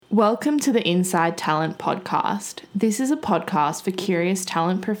Welcome to the InsideTalent Podcast. This is a podcast for curious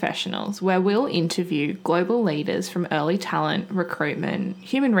talent professionals where we'll interview global leaders from early talent, recruitment,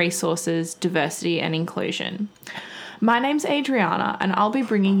 human resources, diversity and inclusion. My name's Adriana and I'll be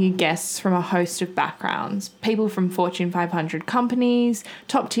bringing you guests from a host of backgrounds, people from Fortune 500 companies,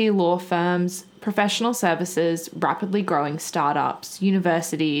 top-tier law firms, professional services, rapidly growing startups,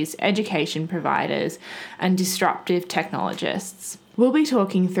 universities, education providers, and disruptive technologists. We'll be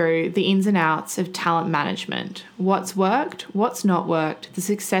talking through the ins and outs of talent management, what's worked, what's not worked, the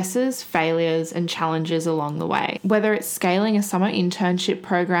successes, failures, and challenges along the way. Whether it's scaling a summer internship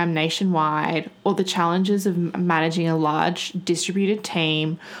program nationwide, or the challenges of managing a large distributed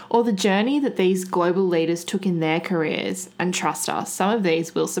team, or the journey that these global leaders took in their careers, and trust us, some of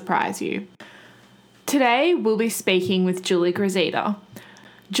these will surprise you. Today, we'll be speaking with Grzeda.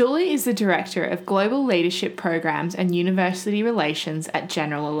 Julie is the Director of Global Leadership Programs and University Relations at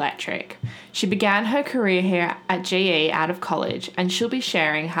General Electric. She began her career here at GE out of college, and she'll be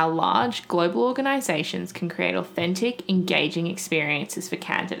sharing how large global organisations can create authentic, engaging experiences for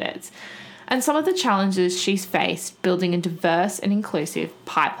candidates, and some of the challenges she's faced building a diverse and inclusive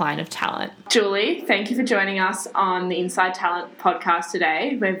pipeline of talent. Julie, thank you for joining us on the Inside Talent podcast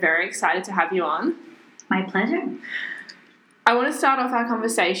today. We're very excited to have you on. My pleasure. I want to start off our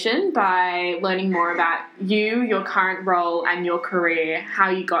conversation by learning more about you, your current role and your career, how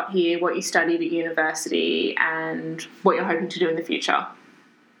you got here, what you studied at university, and what you're hoping to do in the future.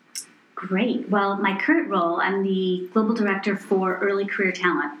 Great. Well, my current role, I'm the Global Director for Early Career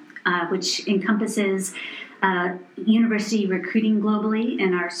Talent, which encompasses university recruiting globally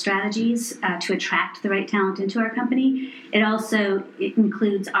and our strategies to attract the right talent into our company. It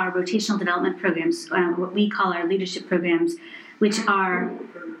includes our rotational development programs, what we call our leadership programs, which are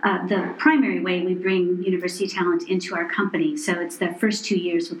the primary way we bring university talent into our company. So it's the first 2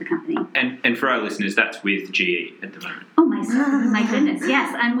 years with the company. And for our listeners, that's with GE at the moment. Oh, my goodness.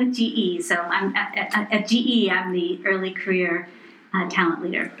 Yes, I'm with GE. So I'm at GE, I'm the early career talent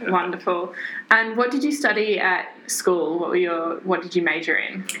leader. Wonderful. And what did you study at school? What did you major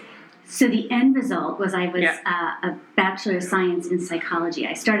in? So the end result was I was a Bachelor of Science in Psychology.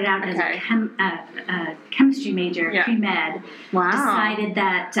 I started out as a chemistry major, pre-med. Wow. Decided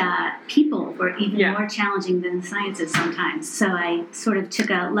that people were even more challenging than the sciences sometimes. So I sort of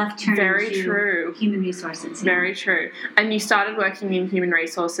took a left turn to human resources. Very true. And you started working in human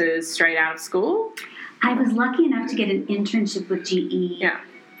resources straight out of school? I was lucky enough to get an internship with GE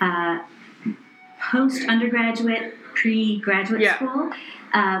post-undergraduate, pre-graduate school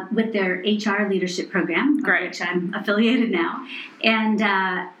with their HR leadership program, of which I'm affiliated now. And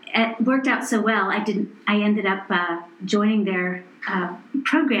it worked out so well, I ended up joining their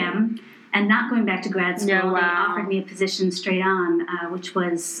program and not going back to grad school. Yeah, wow. They offered me a position straight on, which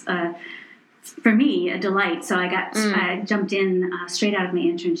was for me, a delight. So I jumped in straight out of my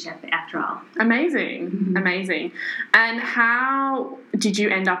internship after all. Amazing. Mm-hmm. Amazing. And how did you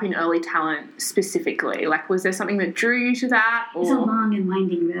end up in early talent specifically? Like, was there something that drew you to that? Or? It's a long and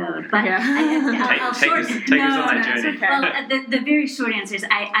winding road. But take us on that journey. Okay. Well, the very short answer is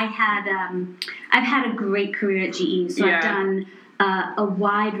I've had a great career at GE. So I've done a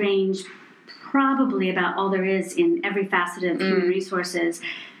wide range, probably about all there is in every facet of human resources.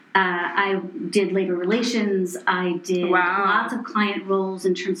 I did labor relations. I did lots of client roles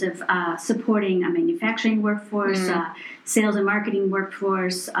in terms of supporting a manufacturing workforce, sales and marketing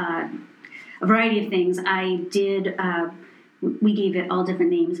workforce, a variety of things. I did, we gave it all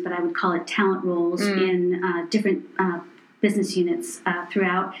different names, but I would call it talent roles in different business units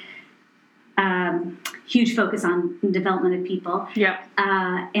throughout. Huge focus on development of people.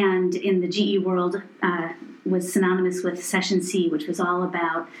 And in the GE world, was synonymous with Session C, which was all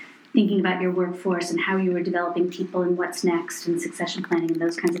about thinking about your workforce and how you were developing people and what's next and succession planning and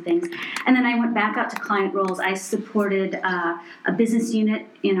those kinds of things. And then I went back out to client roles. I supported a business unit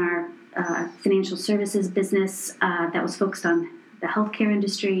in our financial services business that was focused on the healthcare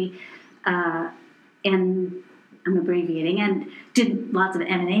industry, and I'm abbreviating, and did lots of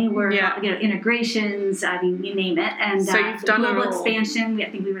M&A work, integrations, I mean, you name it. And so you've done global expansion. I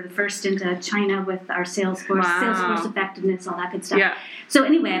think we were the first into China with our Salesforce effectiveness, all that good stuff. Yeah. So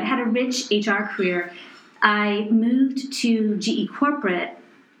anyway, I've had a rich HR career. I moved to GE Corporate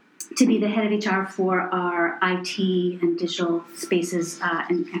to be the head of HR for our IT and digital spaces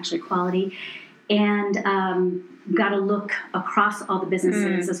and actually quality, and got a look across all the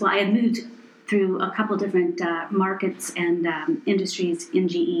businesses as well. I had moved through a couple different markets and industries in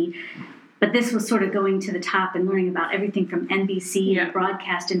GE, But this was sort of going to the top and learning about everything from NBC and the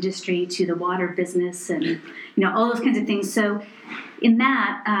broadcast industry to the water business and, all those kinds of things. So in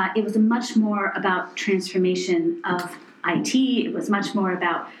that, it was much more about transformation of IT. It was much more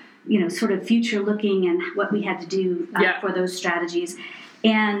about, sort of future looking and what we had to do for those strategies.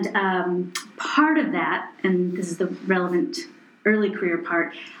 And part of that, and this is the relevant early career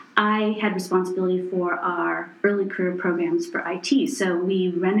part, I had responsibility for our early career programs for IT. So we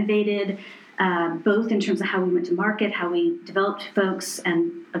renovated both in terms of how we went to market, how we developed folks,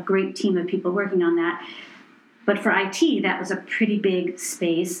 and a great team of people working on that. But for IT, that was a pretty big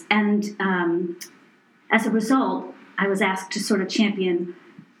space. And as a result, I was asked to sort of champion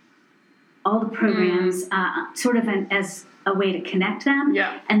all the programs sort of as a way to connect them.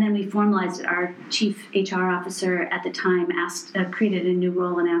 Yeah. And then we formalized it. Our chief HR officer at the time created a new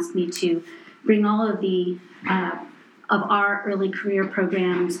role and asked me to bring all of the of our early career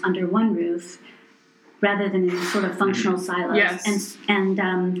programs under one roof rather than in sort of functional silos. Yes.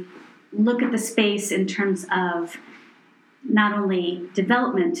 And look at the space in terms of not only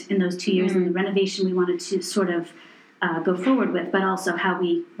development in those 2 years and the renovation we wanted to sort of go forward with, but also how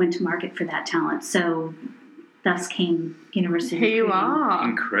we went to market for that talent. So thus came University. Here you are.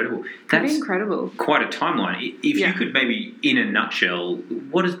 Incredible. That's incredible. Quite a timeline. If you could maybe, in a nutshell,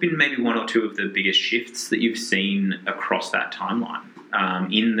 what has been maybe one or two of the biggest shifts that you've seen across that timeline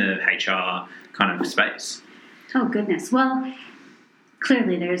in the HR kind of space? Oh, goodness. Well,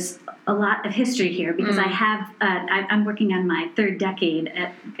 clearly there's a lot of history here because I have, I'm working on my third decade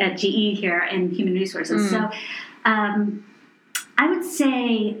at GE here in human resources. So I would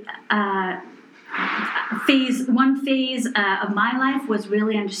say one phase of my life was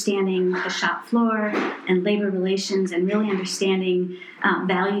really understanding the shop floor and labor relations and really understanding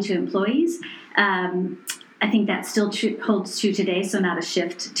value to employees. I think that still holds true today, so not a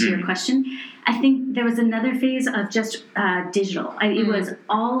shift to your question. I think there was another phase of just digital. It was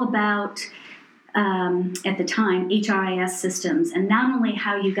all about, at the time, HRIS systems, and not only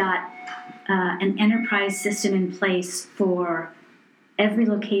how you got an enterprise system in place for every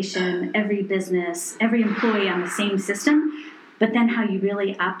location, every business, every employee on the same system, but then how you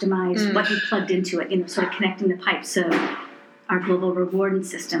really optimize what you plugged into it, sort of connecting the pipes. So our global rewarding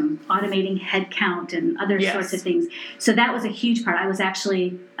system, automating headcount and other sorts of things. So that was a huge part. I was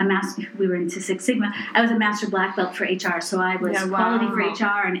actually we were into Six Sigma. I was a master black belt for HR. So I was quality for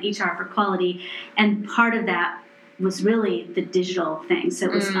HR and HR for quality. And part of that was really the digital thing. So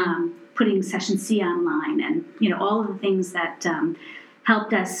it was putting Session C online and, all of the things that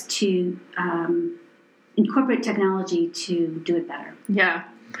helped us to incorporate technology to do it better. Yeah.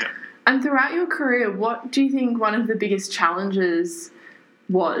 And throughout your career, what do you think one of the biggest challenges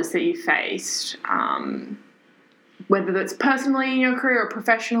was that you faced, whether that's personally in your career or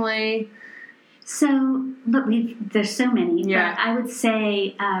professionally? So, look, there's so many, but I would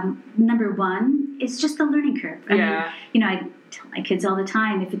say number one is just the learning curve. I mean, I tell my kids all the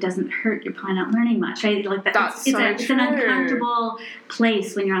time, if it doesn't hurt, you're probably not learning much, right? Like it's an uncomfortable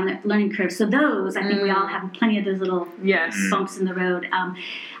place when you're on the learning curve. So those, I think we all have plenty of those little bumps in the road.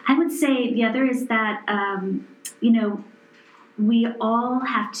 I would say the other is that, we all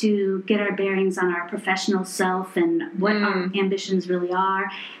have to get our bearings on our professional self and what our ambitions really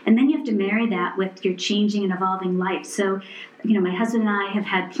are. And then you have to marry that with your changing and evolving life. So, my husband and I have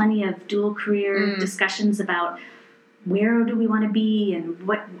had plenty of dual career discussions about where do we want to be and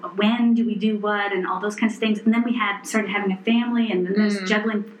when do we do what and all those kinds of things. And then we started having a family and then there's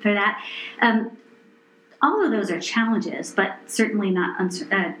juggling for that. All of those are challenges, but certainly not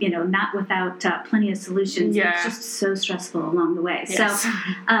not without plenty of solutions. Yeah. It's just so stressful along the way. Yes.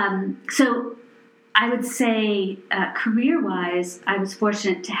 So I would say career-wise, I was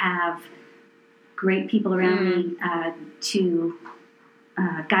fortunate to have great people around me to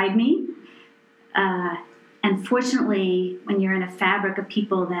guide me. And fortunately, when you're in a fabric of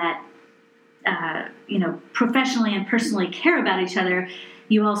people that, professionally and personally care about each other,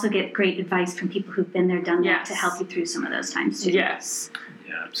 you also get great advice from people who've been there, done that to help you through some of those times too. Yes.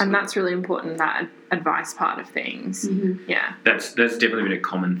 Yeah, and that's really important, that advice part of things. Mm-hmm. Yeah. That's definitely been a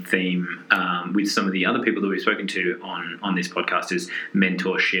common theme with some of the other people that we've spoken to on this podcast is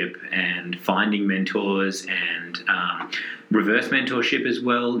mentorship and finding mentors and reverse mentorship as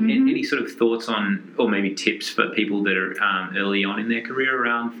well. Any sort of thoughts on, or maybe tips for people that are early on in their career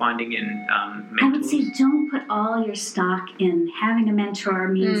around finding mentors? I would say don't put all your stock in having a mentor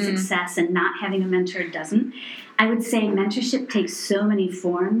means success and not having a mentor doesn't. I would say mentorship takes so many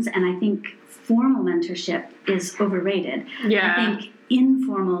forms, and I think formal mentorship is overrated. Yeah. I think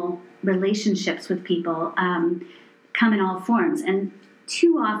informal relationships with people come in all forms. And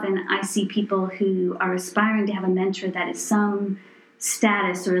too often I see people who are aspiring to have a mentor that is some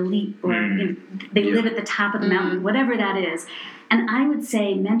status or elite, or they live at the top of the mountain, whatever that is. And I would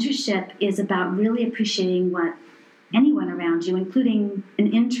say mentorship is about really appreciating what anyone around you, including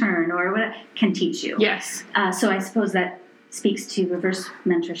an intern or whatever, can teach you. Yes. So I suppose that speaks to reverse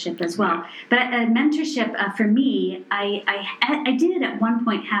mentorship as well. But mentorship, for me, I did at one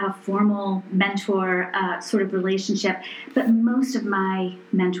point have a formal mentor sort of relationship, but most of my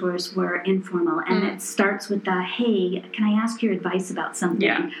mentors were informal, and it starts with hey, can I ask your advice about something?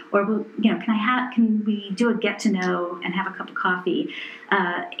 Yeah. Or can we do a get to know and have a cup of coffee?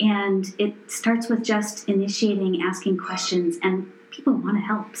 And it starts with just initiating, asking questions, and people want to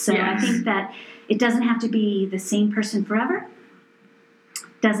help. So I think that it doesn't have to be the same person forever.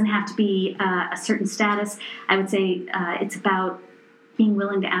 Doesn't have to be a certain status. I would say it's about being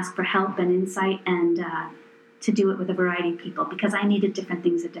willing to ask for help and insight, and to do it with a variety of people, because I needed different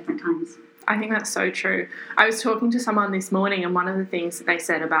things at different times. I think that's so true. I was talking to someone this morning, and one of the things that they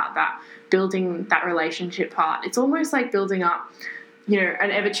said about that, building that relationship part, it's almost like building up,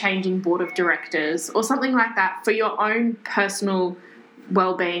 an ever-changing board of directors or something like that for your own personal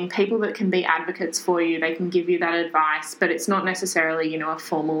well-being, people that can be advocates for you. They can give you that advice, but it's not necessarily, a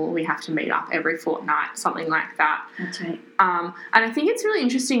formal, we have to meet up every fortnight, something like that. That's right. And I think it's really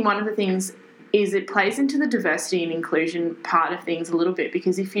interesting. One of the things is it plays into the diversity and inclusion part of things a little bit,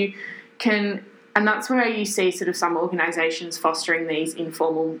 because if you can, and that's where you see sort of some organisations fostering these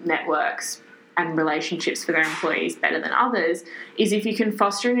informal networks and relationships for their employees better than others, is if you can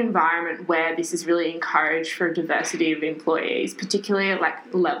foster an environment where this is really encouraged for a diversity of employees, particularly at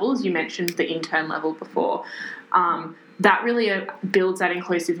levels. You mentioned the intern level before. That really builds that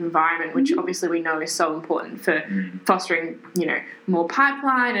inclusive environment, which obviously we know is so important for fostering, more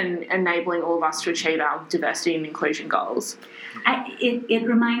pipeline and enabling all of us to achieve our diversity and inclusion goals. It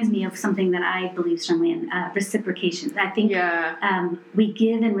reminds me of something that I believe strongly in, reciprocation. I think we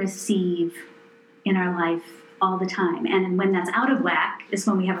give and receive in our life all the time, and when that's out of whack is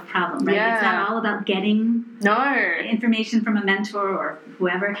when we have a problem, right? It's not all about getting information from a mentor or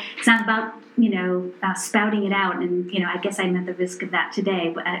whoever. It's not about spouting it out, and I guess I'm at the risk of that today,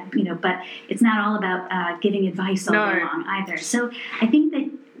 but but it's not all about giving advice all day long either. So I think that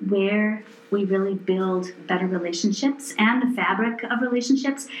where we really build better relationships and the fabric of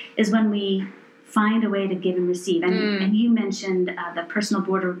relationships is when we find a way to give and receive. And you mentioned the personal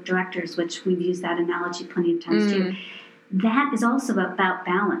board of directors, which we've used that analogy plenty of times too. That is also about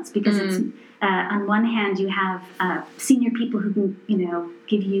balance, because it's on one hand you have senior people who can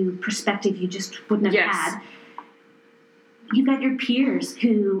give you perspective you just wouldn't have had. You've got your peers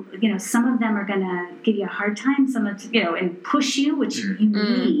who, some of them are going to give you a hard time, some of and push you, which you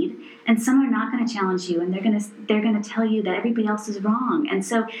need, and some are not going to challenge you, and they're going to tell you that everybody else is wrong. And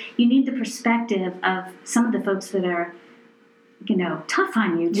so you need the perspective of some of the folks that are, tough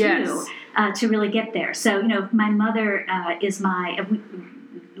on you too, to really get there. So, my mother is my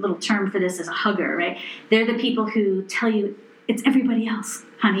little term for this is a hugger, right? They're the people who tell you, it's everybody else,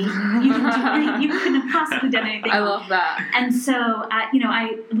 honey. You couldn't have possibly done anything. I love that. And so,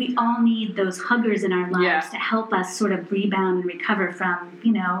 we all need those huggers in our lives to help us sort of rebound and recover from,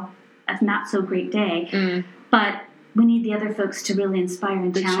 a not so great day. But we need the other folks to really inspire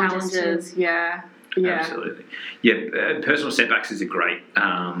and challenge us. Absolutely. Personal setbacks is a great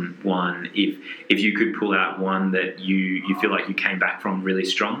one. If you could pull out one that you feel like you came back from really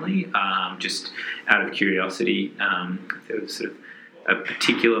strongly, just out of curiosity, if there was sort of a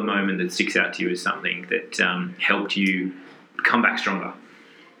particular moment that sticks out to you as something that helped you come back stronger.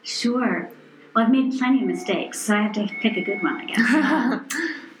 Sure. Well, I've made plenty of mistakes, so I have to pick a good one, I guess.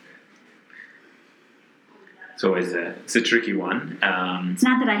 It's always a tricky one. It's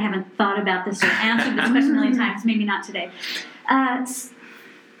not that I haven't thought about this or answered this question a million times. Maybe not today.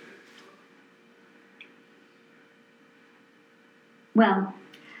 Well,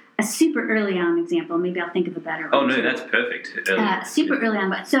 a super early on example. Maybe I'll think of a better one. Oh, no, that's perfect. Super early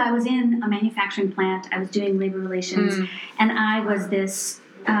on. So I was in a manufacturing plant. I was doing labor relations, and I was this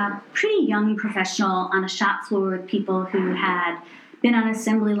pretty young professional on a shop floor with people who had been on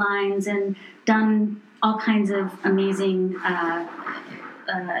assembly lines and done all kinds of amazing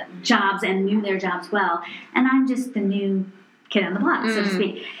jobs and knew their jobs well. And I'm just the new kid on the block, so to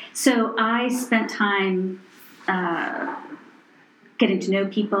speak. So I spent time getting to know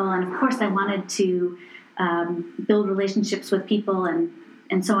people, and of course I wanted to build relationships with people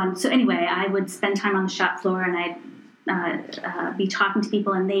and so on. So anyway, I would spend time on the shop floor, and I'd be talking to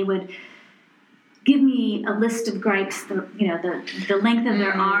people, and they would give me a list of gripes, the length of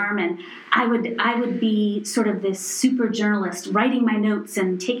their arm, and I would be sort of this super journalist writing my notes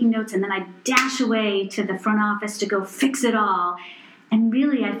and taking notes, and then I'd dash away to the front office to go fix it all. And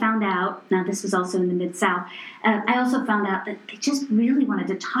really, I found out, now this was also in the Mid-South, I also found out that they just really wanted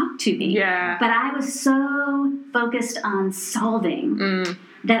to talk to me. Yeah. But I was so focused on solving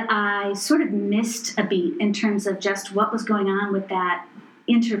that I sort of missed a beat in terms of just what was going on with that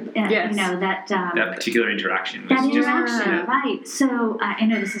that particular interaction. Right. So I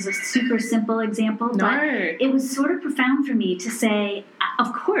know this is a super simple example, but it was sort of profound for me to say,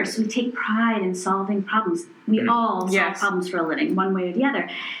 of course, we take pride in solving problems. We all solve problems for a living, one way or the other.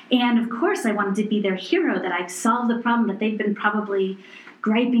 And of course, I wanted to be their hero, that I solved the problem that they've been probably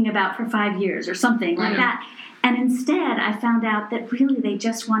griping about for 5 years or something like that. And instead, I found out that really they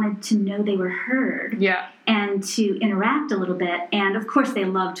just wanted to know they were heard and to interact a little bit. And, of course, they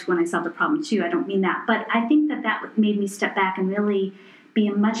loved when I solved the problem, too. I don't mean that. But I think that made me step back and really be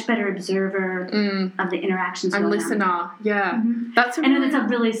a much better observer of the interactions and going listener. on. That's I know that's a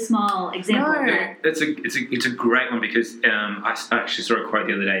really small example. It's a great one, because I actually saw a quote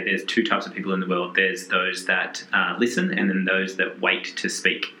the other day. There's two types of people in the world. There's those that listen, and then those that wait to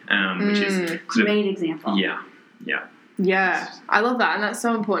speak, which is great example. Yeah, I love that, and that's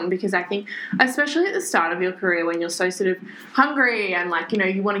so important, because I think, especially at the start of your career, when you're so sort of hungry and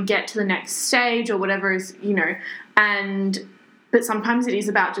you want to get to the next stage or whatever is, but sometimes it is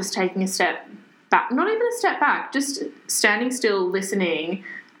about just taking a step back, not even a step back, just standing still, listening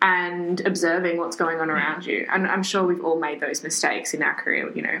and observing what's going on around you. And I'm sure we've all made those mistakes in our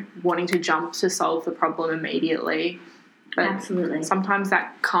career, wanting to jump to solve the problem immediately. But absolutely. Sometimes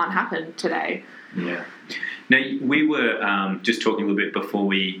that can't happen today. Yeah. Now, we were just talking a little bit before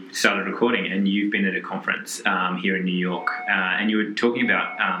we started recording, and you've been at a conference here in New York, and you were talking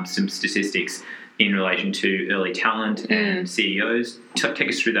about some statistics in relation to early talent and CEOs. Take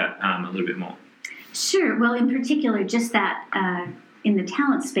us through that a little bit more. Sure. Well, in particular, just that in the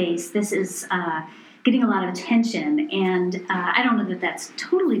talent space, this is getting a lot of attention. And I don't know that that's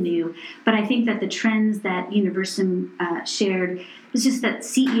totally new, but I think that the trends that Universum shared was just that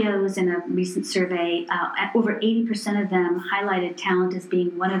CEOs in a recent survey, over 80% of them highlighted talent as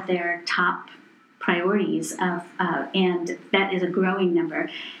being one of their top priorities, and that is a growing number.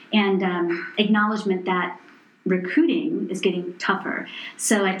 And acknowledgement that recruiting is getting tougher.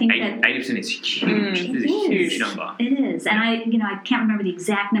 So I think that 80% is huge. It's a huge number. It is, and I can't remember the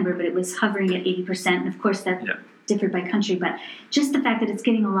exact number, but it was hovering at 80%. And of course, that differed by country. But just the fact that it's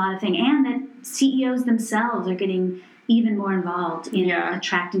getting a lot of things, and that CEOs themselves are getting even more involved in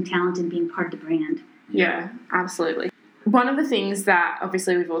attracting talent and being part of the brand. Yeah, absolutely. One of the things that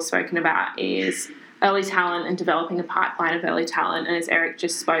obviously we've all spoken about is early talent and developing a pipeline of early talent. And as Eric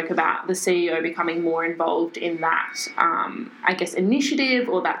just spoke about, the CEO becoming more involved in that, initiative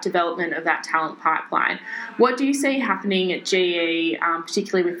or that development of that talent pipeline. What do you see happening at GE,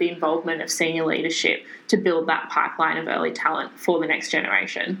 particularly with the involvement of senior leadership, to build that pipeline of early talent for the next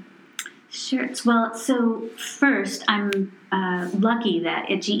generation? Sure. Well, so first, I'm lucky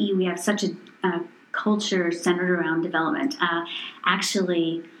that at GE we have such a culture centered around development.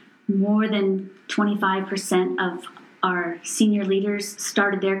 Actually, more than 25% of our senior leaders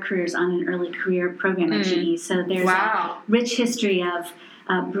started their careers on an early career program at GE. So there's a rich history of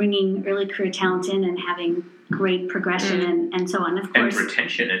bringing early career talent in and having great progression and so on. Of course, and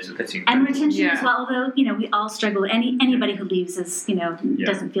retention that's incredible. And retention as well. Although we all struggle. Anybody who leaves is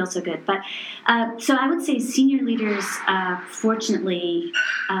doesn't feel so good. But so I would say senior leaders, fortunately,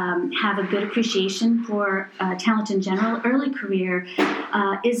 have a good appreciation for talent in general. Early career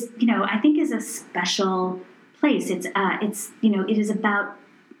is I think is a special place. It is about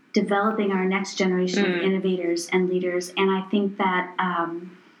developing our next generation of innovators and leaders, and I think that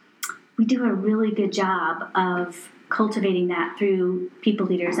we do a really good job of cultivating that through people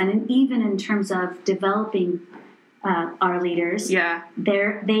leaders, and even in terms of developing our leaders.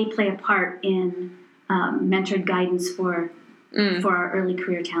 They play a part in mentored guidance for our early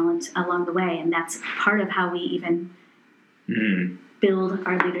career talent along the way, and that's part of how we even build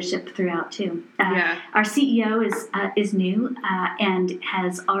our leadership throughout too. Our CEO is new and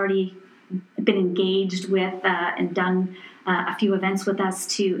has already been engaged with and done a few events with us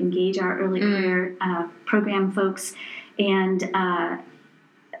to engage our early career program folks, and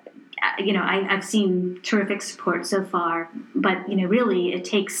I've seen terrific support so far. But really, it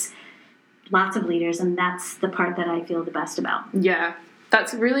takes lots of leaders, and that's the part that I feel the best about. Yeah,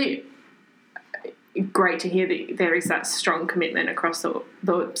 that's really. great to hear that there is that strong commitment across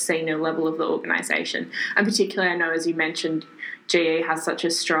the senior level of the organisation. And particularly, I know, as you mentioned, GE has such a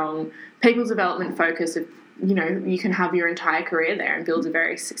strong people development focus of, you know, you can have your entire career there and build a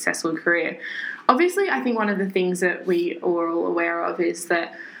very successful career. Obviously, I think one of the things that we are all aware of is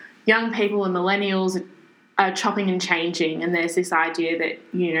that young people and millennials are chopping and changing, and there's this idea that,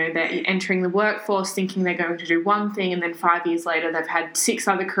 you know, they're entering the workforce thinking they're going to do one thing, and then 5 years later they've had 6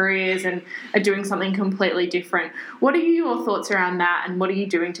 other careers and are doing something completely different. What are your thoughts around that, and what are you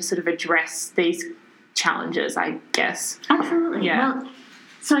doing to sort of address these challenges, I guess? Absolutely. Yeah. Well,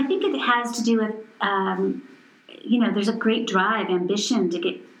 so I think it has to do with, you know, there's a great drive, ambition to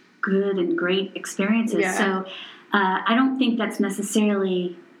get good and great experiences. Yeah. So I don't think that's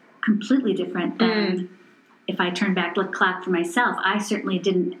necessarily completely different than if I turn back the clock for myself. I certainly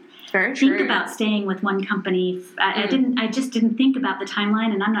didn't think about staying with one company. I just didn't think about the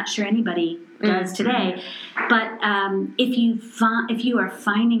timeline, and I'm not sure anybody does today. But if you are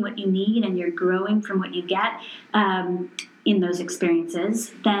finding what you need and you're growing from what you get in those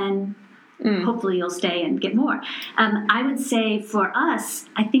experiences, then hopefully you'll stay and get more. I would say for us,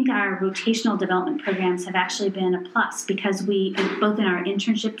 I think our rotational development programs have actually been a plus, because we, both in our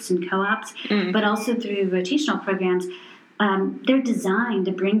internships and co-ops, but also through rotational programs, they're designed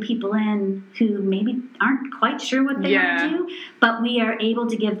to bring people in who maybe aren't quite sure what they want to do, but we are able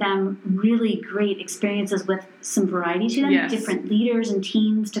to give them really great experiences with some variety to them, different leaders and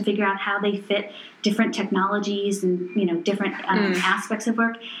teams to figure out how they fit different technologies and, you know, different aspects of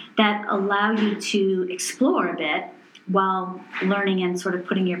work that allow you to explore a bit while learning and sort of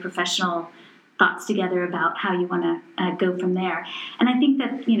putting your professional thoughts together about how you want to go from there. And I think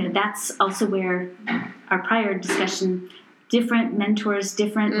that, you know, that's also where our prior discussion, different mentors,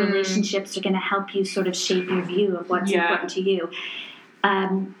 different relationships are going to help you sort of shape your view of what's important to you.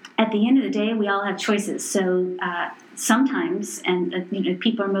 At the end of the day, we all have choices. So sometimes, and you know,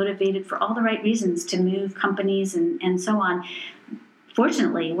 people are motivated for all the right reasons to move companies and so on.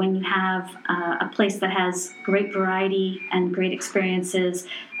 Fortunately, when you have a place that has great variety and great experiences,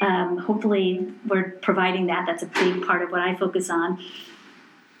 hopefully we're providing that. That's a big part of what I focus on.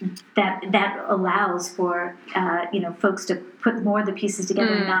 That allows for you know, folks to put more of the pieces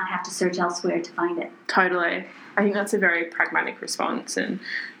together and not have to search elsewhere to find it. Totally. I think that's a very pragmatic response and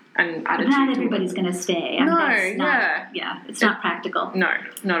attitude. Not everybody's going to stay. It's not practical. No,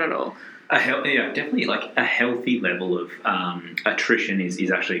 not at all. Definitely, like a healthy level of attrition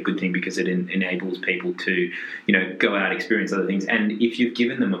is actually a good thing, because it enables people to, you know, go out, experience other things. And if you've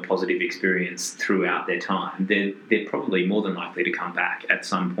given them a positive experience throughout their time, they're probably more than likely to come back at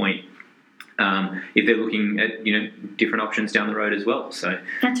some point. If they're looking at, you know, different options down the road as well. So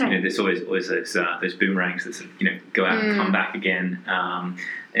that's right. You know, there's always those boomerangs that sort of, you know, go out and come back again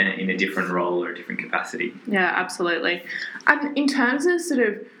in a different role or a different capacity. Yeah, absolutely. And in terms of sort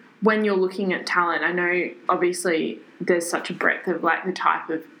of when you're looking at talent, I know obviously there's such a breadth of like the type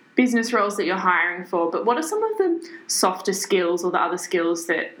of business roles that you're hiring for, but what are some of the softer skills or the other skills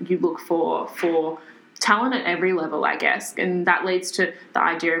that you look for talent at every level, I guess? And that leads to the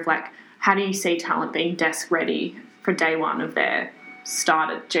idea of like, how do you see talent being desk ready for day one of their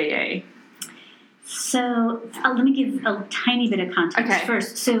start at GE? So let me give a tiny bit of context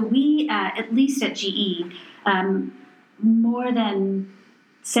first. So we, at least at GE, more than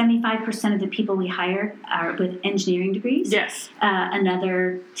 75% of the people we hire are with engineering degrees. Yes.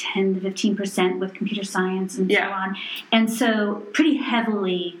 Another 10 to 15% with computer science and so on. And so pretty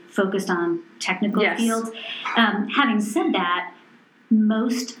heavily focused on technical fields. Having said that,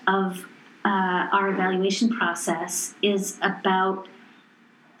 most of our evaluation process is about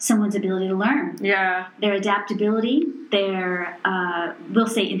someone's ability to learn. Yeah. Their adaptability, their, we'll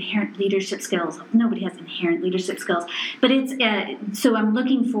say inherent leadership skills. Nobody has inherent leadership skills. But it's, so I'm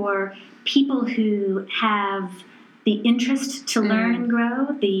looking for people who have the interest to learn and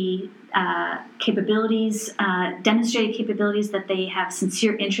grow, the capabilities, demonstrated capabilities that they have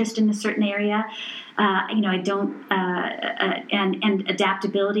sincere interest in a certain area. And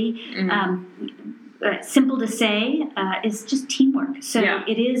adaptability. Simple to say is just teamwork. So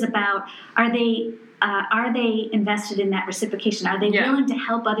it is about, are they invested in that reciprocation? Are they willing to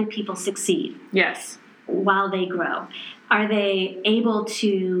help other people succeed? Yes. While they grow? Are they able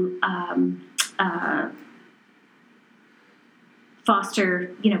to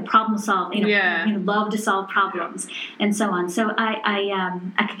foster, problem solve, love to solve problems and so on. So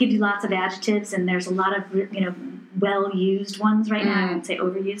I could give you lots of adjectives, and there's a lot of, well-used ones right now. I won't say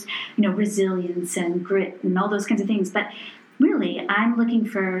overused, resilience and grit and all those kinds of things. But really, I'm looking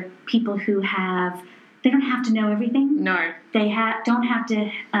for people who have they don't have to know everything. No. They don't have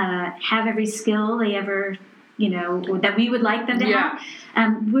to have every skill they ever, or that we would like them to have.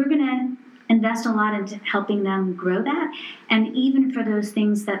 We're going to invest a lot into helping them grow that. And even for those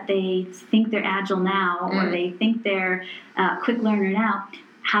things that they think they're agile now or they think they're quick learner now,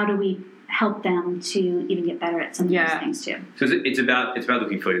 how do we help them to even get better at some of those things too? So it's about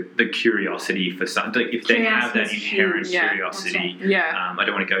looking for the curiosity for something. Like if they have that inherent curiosity, I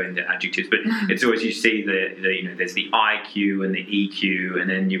don't want to go into adjectives, but it's always you see the there's the IQ and the EQ, and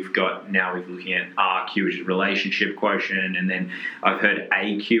then now we're looking at RQ, which is relationship quotient, and then I've heard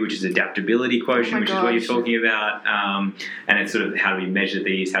AQ, which is adaptability quotient, which is what you're talking about. And it's sort of how do we measure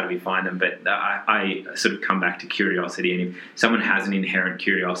these, how do we find them? But I sort of come back to curiosity, and if someone has an inherent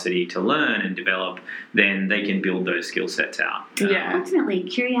curiosity to learn and develop, then they can build those skill sets out. Ultimately,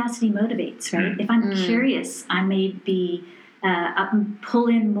 curiosity motivates, right? If I'm curious, I may be pull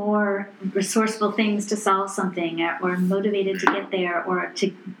in more resourceful things to solve something, or motivated to get there, or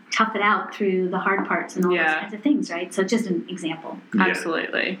to tough it out through the hard parts and all those kinds of things, right? So just an example.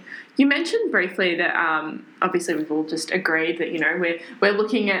 Absolutely. You mentioned briefly that obviously we've all just agreed that we're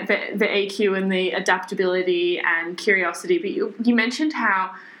looking at the EQ and the adaptability and curiosity, but you mentioned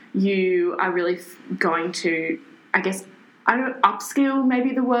how you are really going to, I guess, upskill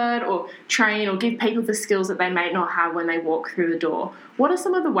maybe the word, or train or give people the skills that they may not have when they walk through the door. What are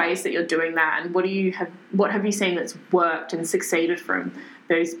some of the ways that you're doing that, and what have you seen that's worked and succeeded from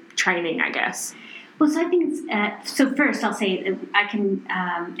those training, I guess? Well, so I think so first I'll say I can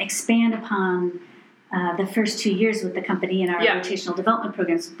expand upon the first 2 years with the company in our rotational development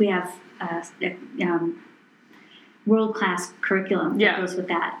programs. We have world-class curriculum that goes with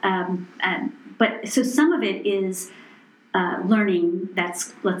that. But so some of it is learning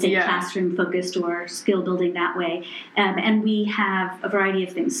that's, let's say, classroom-focused or skill building that way. And we have a variety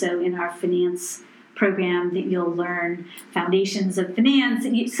of things. So in our finance program, that you'll learn foundations of finance.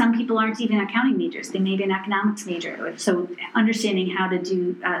 Some people aren't even accounting majors. They may be an economics major. So understanding how to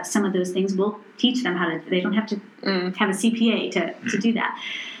do some of those things, we'll teach them how to. They don't have to have a CPA to do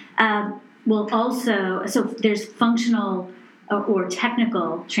that. We'll also, so there's functional or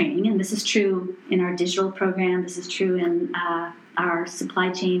technical training, and this is true in our digital program. This is true in our supply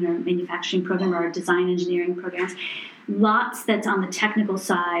chain or manufacturing program or our design engineering programs. Lots that's on the technical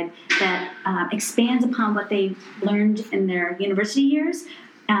side that expands upon what they learned in their university years,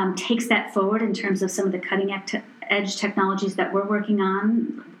 takes that forward in terms of some of the cutting-edge technologies that we're working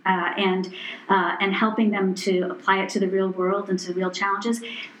on, and helping them to apply it to the real world and to real challenges.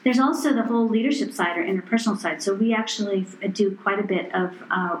 There's also the whole leadership side or interpersonal side. So we actually do quite a bit of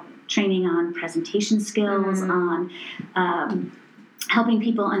training on presentation skills, on helping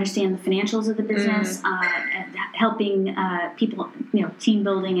people understand the financials of the business, and helping people, team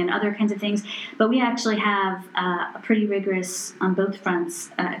building and other kinds of things. But we actually have a pretty rigorous, on both fronts,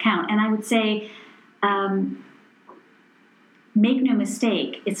 account. And I would say, make no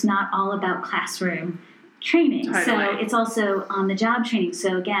mistake, it's not all about classroom training. Totally. So it's also on-the-job training.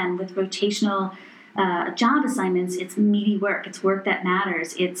 So again, with rotational job assignments, it's meaty work. It's work that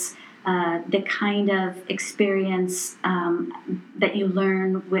matters. It's the kind of experience that you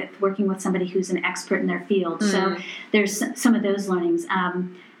learn with working with somebody who's an expert in their field. So there's some of those learnings.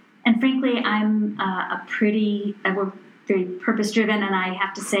 And frankly, I'm we're very purpose-driven, and I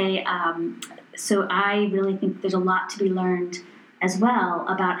have to say, so I really think there's a lot to be learned as well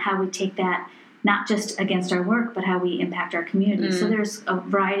about how we take that, not just against our work, but how we impact our community. So there's a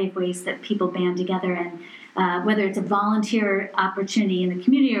variety of ways that people band together, and whether it's a volunteer opportunity in the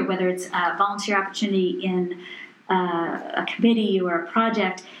community or whether it's a volunteer opportunity in a committee or a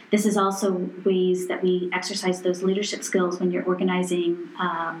project, this is also ways that we exercise those leadership skills when you're organizing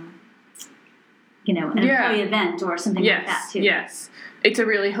an employee event or something like that too. Yes, it's a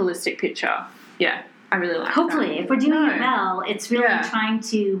really holistic picture. Yeah, I really like Hopefully, that. if we're doing it well, it's really trying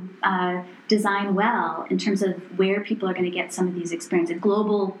to design well in terms of where people are going to get some of these experiences,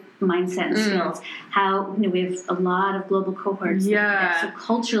 global mindset and skills. How we have a lot of global cohorts. So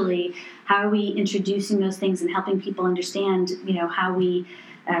culturally, how are we introducing those things and helping people understand, how we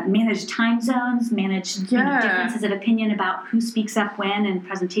manage time zones, manage differences of opinion about who speaks up when, and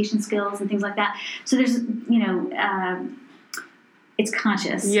presentation skills and things like that. So there's, it's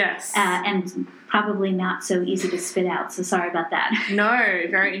conscious. Yes. And probably not so easy to spit out. So sorry about that. No,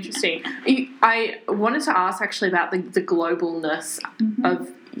 very interesting. I wanted to ask actually about the globalness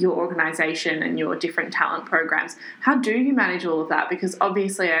of your organisation and your different talent programs. How do you manage all of that? Because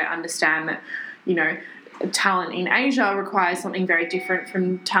obviously I understand that, talent in Asia requires something very different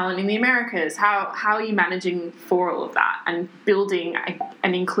from talent in the Americas. How are you managing for all of that and building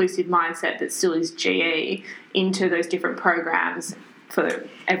an inclusive mindset that still is GE into those different programs for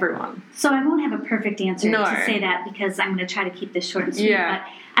everyone? So I won't have a perfect answer to say that, because I'm going to try to keep this short and sweet. But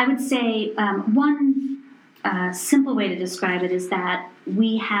I would say one simple way to describe it is that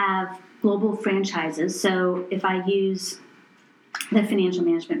we have global franchises. So if I use the financial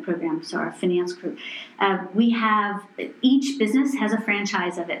management program, so our finance group, each business has a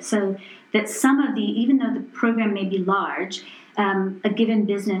franchise of it, so that even though the program may be large, a given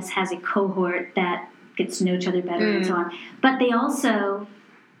business has a cohort that gets to know each other better and so on. But they also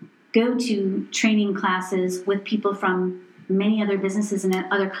go to training classes with people from many other businesses in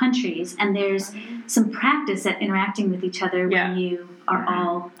other countries, and there's some practice at interacting with each other when you are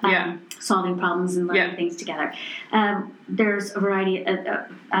all solving problems and learning things together. There's a variety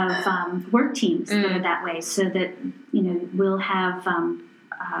of work teams that are that way, so that we'll have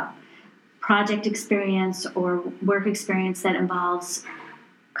project experience or work experience that involves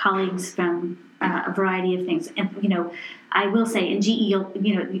colleagues from a variety of things. And I will say in GE,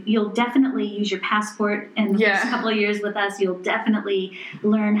 you'll definitely use your passport in the first couple of years with us. You'll definitely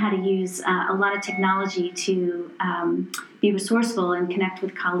learn how to use a lot of technology to be resourceful and connect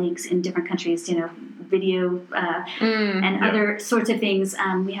with colleagues in different countries. Video and other sorts of things.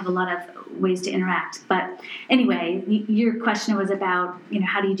 We have a lot of ways to interact. But anyway, your question was about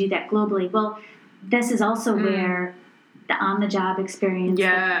how do you do that globally? Well, this is also where the on-the-job experience,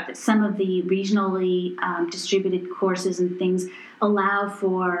 some of the regionally distributed courses and things allow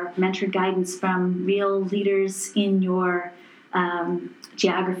for mentored guidance from real leaders in your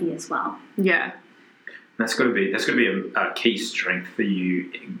geography as well. Yeah. That's got to be a key strength for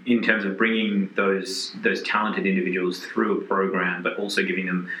you in terms of bringing those talented individuals through a program, but also giving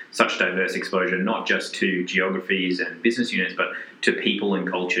them such diverse exposure, not just to geographies and business units, but to people and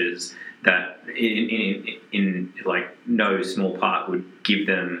cultures that in like no small part would give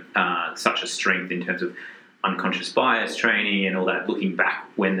them such a strength in terms of unconscious bias training and all that, looking back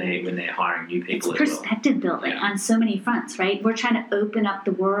when they're hiring new people. It's perspective building on so many fronts, right? We're trying to open up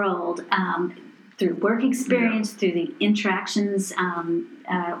the world through work experience, through the interactions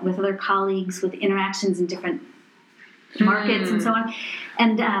with other colleagues, with interactions in different markets and so on.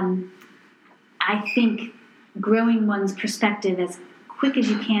 And I think growing one's perspective as quick as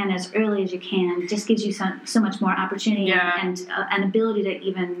you can, as early as you can, just gives you so much more opportunity and an ability to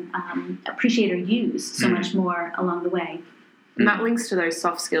even appreciate or use so much more along the way. And that links to those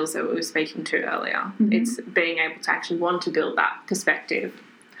soft skills that we were speaking to earlier. Mm-hmm. It's being able to actually want to build that perspective.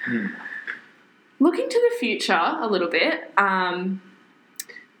 Looking to the future a little bit.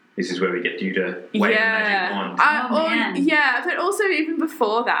 This is where we get you to wave the magic wand. But also even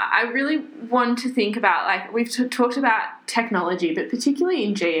before that, I really want to think about, like, we've talked about technology, but particularly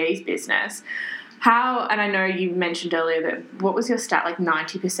in GE's business, how, and I know you mentioned earlier that, what was your stat, like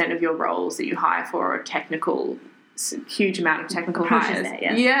 90% of your roles that you hire for are technical, huge amount of technical hires.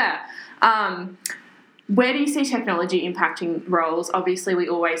 Where do you see technology impacting roles? Obviously, we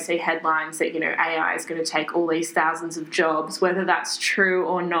always see headlines that, AI is going to take all these thousands of jobs, whether that's true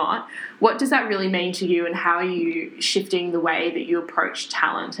or not. What does that really mean to you, and how are you shifting the way that you approach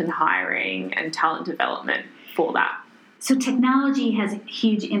talent and hiring and talent development for that? So technology has a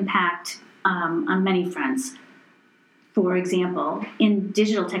huge impact on many fronts. For example, in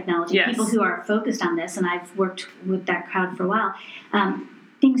digital technology, people who are focused on this, and I've worked with that crowd for a while,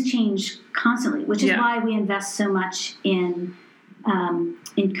 things change constantly, which is why we invest so much in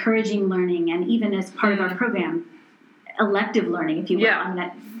encouraging learning, and even as part of our program, elective learning, if you will.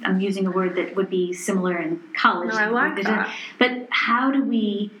 I'm using a word that would be similar in college. No, I like that. But how do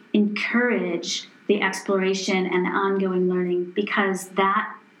we encourage the exploration and the ongoing learning, because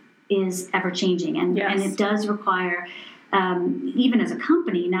that is ever-changing, and it does require, even as a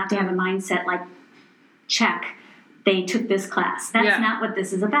company, not to have a mindset like, check, they took this class. That's not what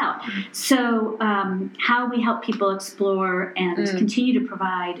this is about. So how we help people explore and continue to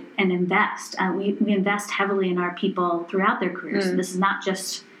provide and invest. We invest heavily in our people throughout their careers. So this is not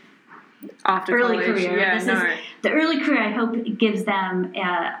just after early college. career. This is the early career. I hope it gives them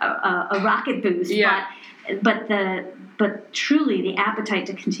a rocket boost. But truly, the appetite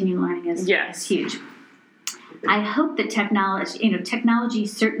to continue learning is huge. I hope that technology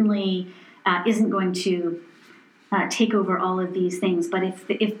certainly isn't going to take over all of these things. But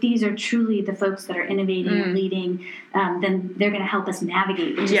if these are truly the folks that are innovating and leading, then they're going to help us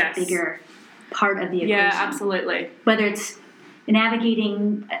navigate, which is a bigger part of the equation. Yeah, absolutely. Whether it's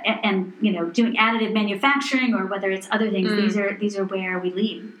navigating and doing additive manufacturing, or whether it's other things. These are where we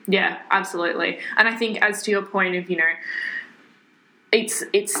lead. Yeah, absolutely. And I think, as to your point of it's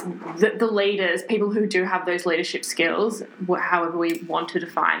the leaders, people who do have those leadership skills, however we want to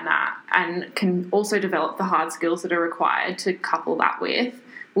define that, and can also develop the hard skills that are required to couple that with,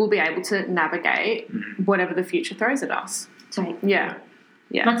 we'll be able to navigate whatever the future throws at us. That's right. Yeah.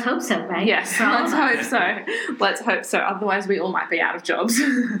 Yeah. Let's hope so, right? Yes, let's hope so. Let's hope so. Otherwise, we all might be out of jobs.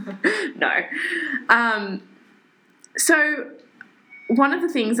 No. So one of the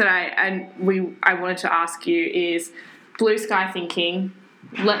things that I wanted to ask you is blue sky thinking.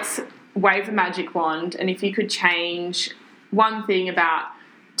 Let's wave a magic wand, and if you could change one thing about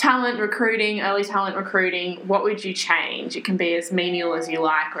talent recruiting, early talent recruiting, what would you change? It can be as menial as you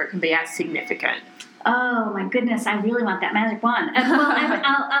like, or it can be as significant. Oh my goodness! I really want that magic wand.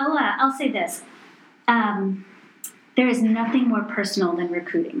 I'll say this: there is nothing more personal than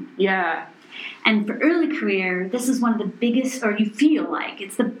recruiting. Yeah. And for early career, this is one of the biggest, or you feel like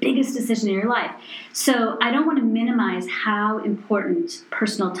it's the biggest decision in your life. So I don't want to minimize how important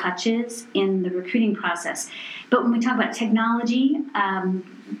personal touch is in the recruiting process. But when we talk about technology,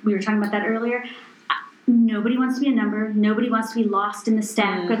 we were talking about that earlier. Nobody wants to be a number. Nobody wants to be lost in the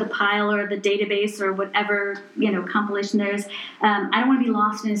stack or the pile or the database or whatever compilation there is. I don't want to be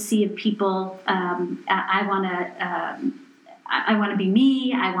lost in a sea of people. I want to be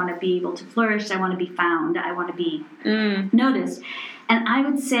me. I want to be able to flourish. I want to be found. I want to be noticed. And I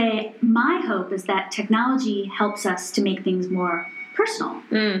would say my hope is that technology helps us to make things more personal,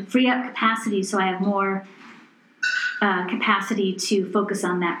 free up capacity, so I have more capacity to focus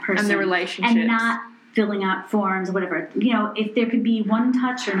on that person and the relationships, and not filling out forms or whatever. If there could be one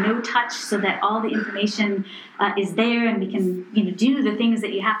touch or no touch, so that all the information is there and we can do the things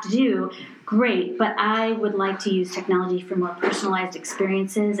that you have to do, great. But I would like to use technology for more personalized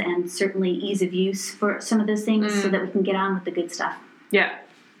experiences and certainly ease of use for some of those things, so that we can get on with the good stuff. Yeah.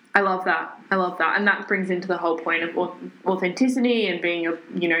 I love that. And that brings into the whole point of authenticity and being your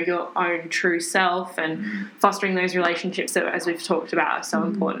own true self, and fostering those relationships that, as we've talked about, are so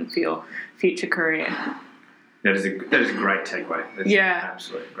important for your future career. That is a great takeaway. That's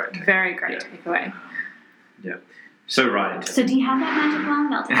absolutely great takeaway. Very great takeaway. Yeah. So right. So do you have that magic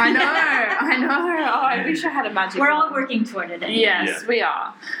wand? I know. Oh, I wish I had a magic wand. We're all working toward it. Anyway. Yes, we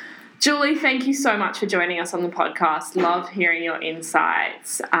are. Julie, thank you so much for joining us on the podcast. Love hearing your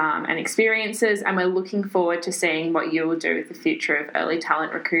insights and experiences, and we're looking forward to seeing what you will do with the future of early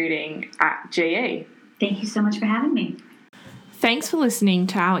talent recruiting at GE. Thank you so much for having me. Thanks for listening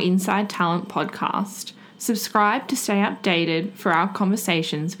to our Inside Talent podcast. Subscribe to stay updated for our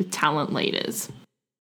conversations with talent leaders.